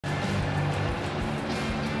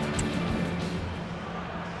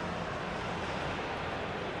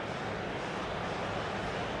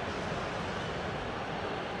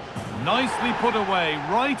Nicely put away,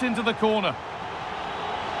 right into the corner.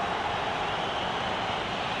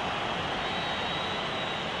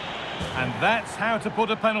 And that's how to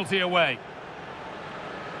put a penalty away.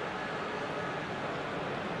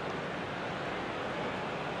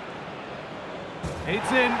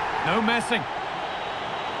 It's in, no messing.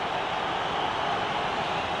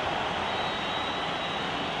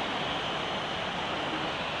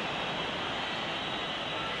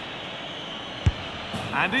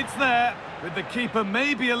 And it's there, with the keeper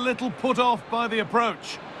maybe a little put off by the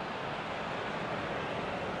approach.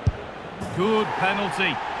 Good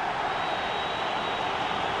penalty.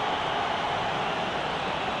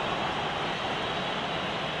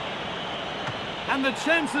 And the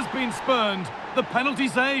chance has been spurned, the penalty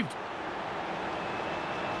saved.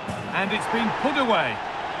 And it's been put away.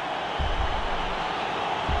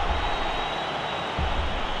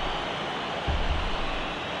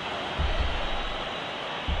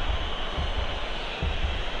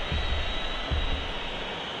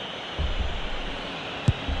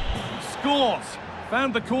 Scores!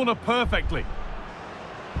 Found the corner perfectly.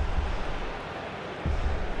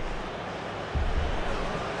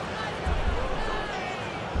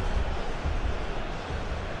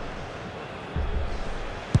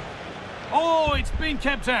 Oh, it's been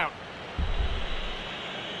kept out.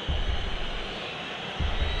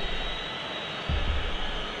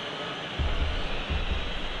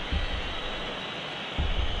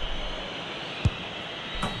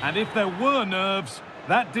 And if there were nerves,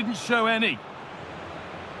 that didn't show any.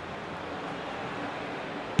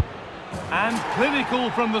 And clinical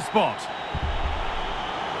from the spot.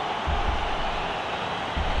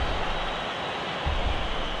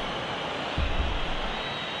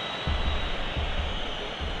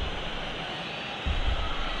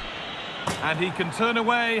 And he can turn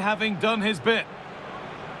away, having done his bit.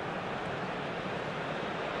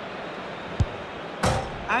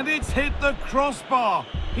 And it's hit the crossbar.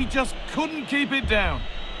 He just couldn't keep it down.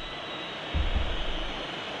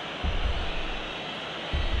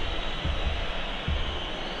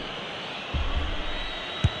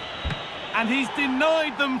 And he's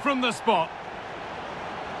denied them from the spot.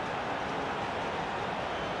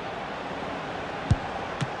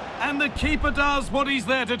 And the keeper does what he's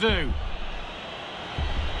there to do.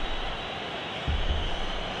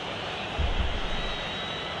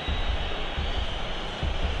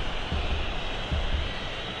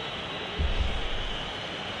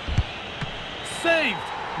 Saved!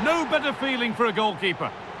 No better feeling for a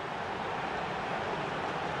goalkeeper.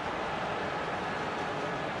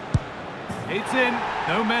 It's in,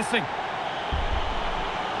 no messing.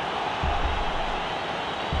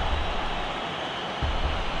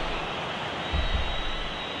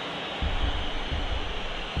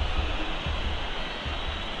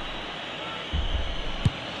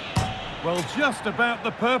 Well, just about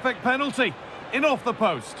the perfect penalty. In off the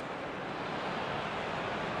post.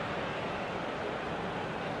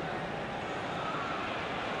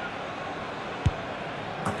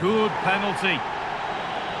 Good penalty.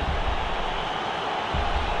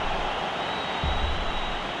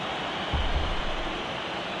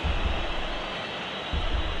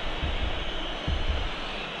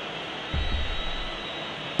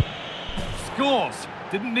 Scores.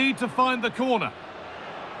 Didn't need to find the corner.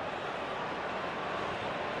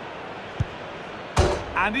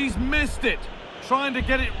 And he's missed it. Trying to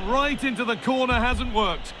get it right into the corner hasn't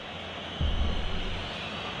worked.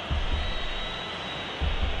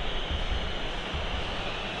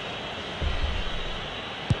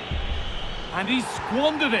 And he's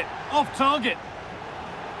squandered it, off target.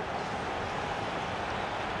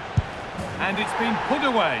 And it's been put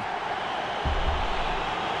away.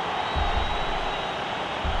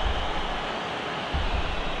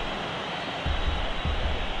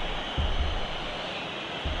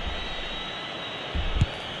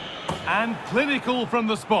 And clinical from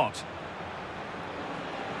the spot.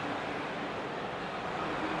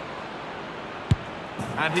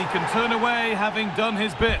 And he can turn away, having done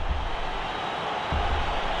his bit.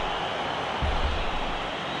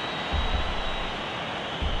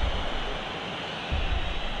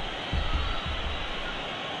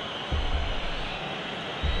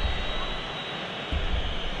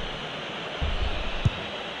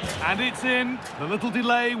 And it's in. The little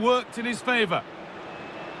delay worked in his favour.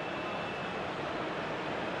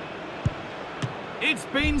 It's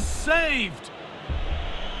been saved.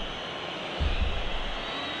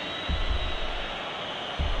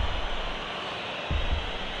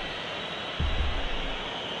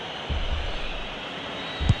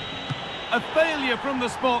 A failure from the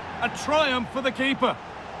spot, a triumph for the keeper.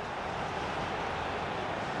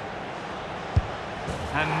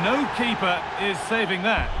 And no keeper is saving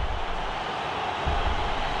that.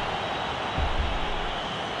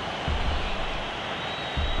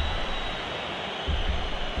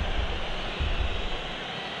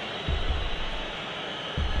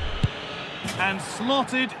 And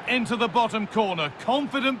slotted into the bottom corner.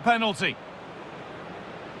 Confident penalty.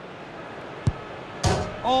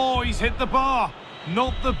 Oh, he's hit the bar.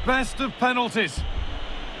 Not the best of penalties.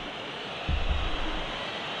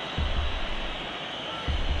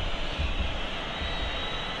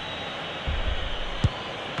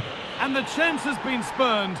 And the chance has been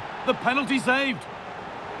spurned. The penalty saved.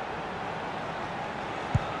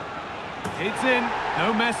 It's in.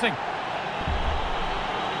 No messing.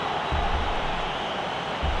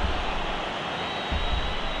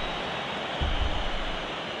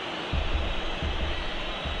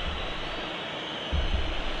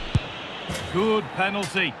 Good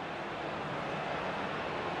penalty.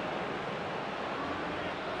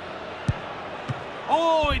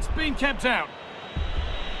 Oh, it's been kept out.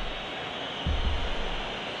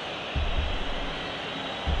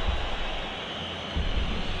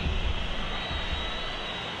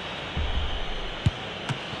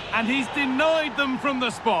 And he's denied them from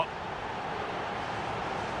the spot.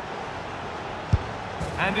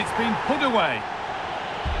 And it's been put away.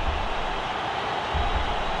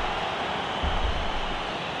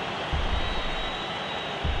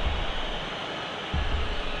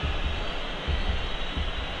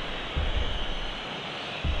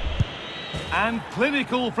 And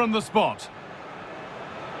clinical from the spot.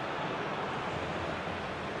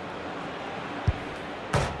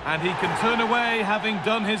 And he can turn away, having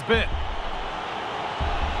done his bit.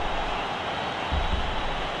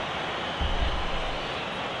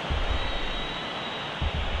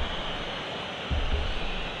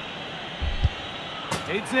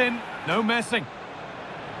 It's in. No messing.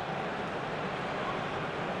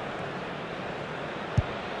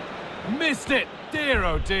 Missed it. Dear,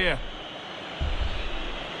 oh dear.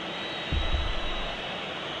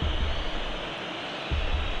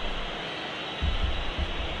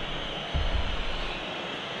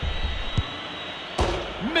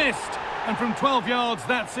 Missed, and from 12 yards,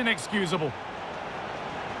 that's inexcusable.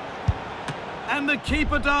 And the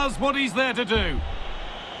keeper does what he's there to do.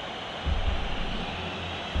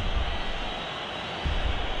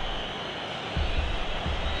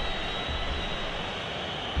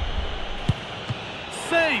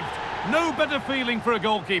 Saved. No better feeling for a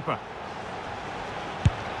goalkeeper.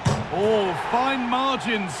 Oh, fine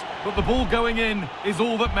margins, but the ball going in is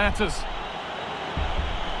all that matters.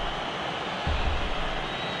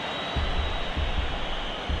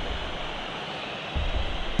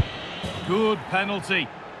 Good penalty.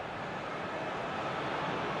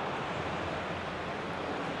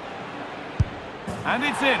 And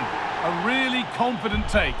it's in. A really confident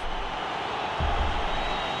take.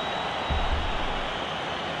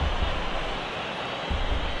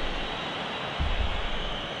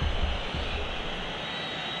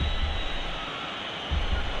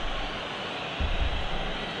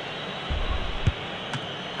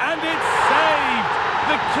 And it's saved!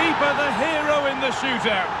 The keeper, the hero in the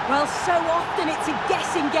shootout. Well, so often it's a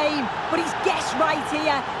guessing game, but he's guessed right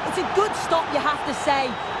here. It's a good stop, you have to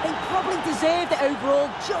say. They probably deserved it overall,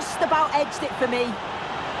 just about edged it for me.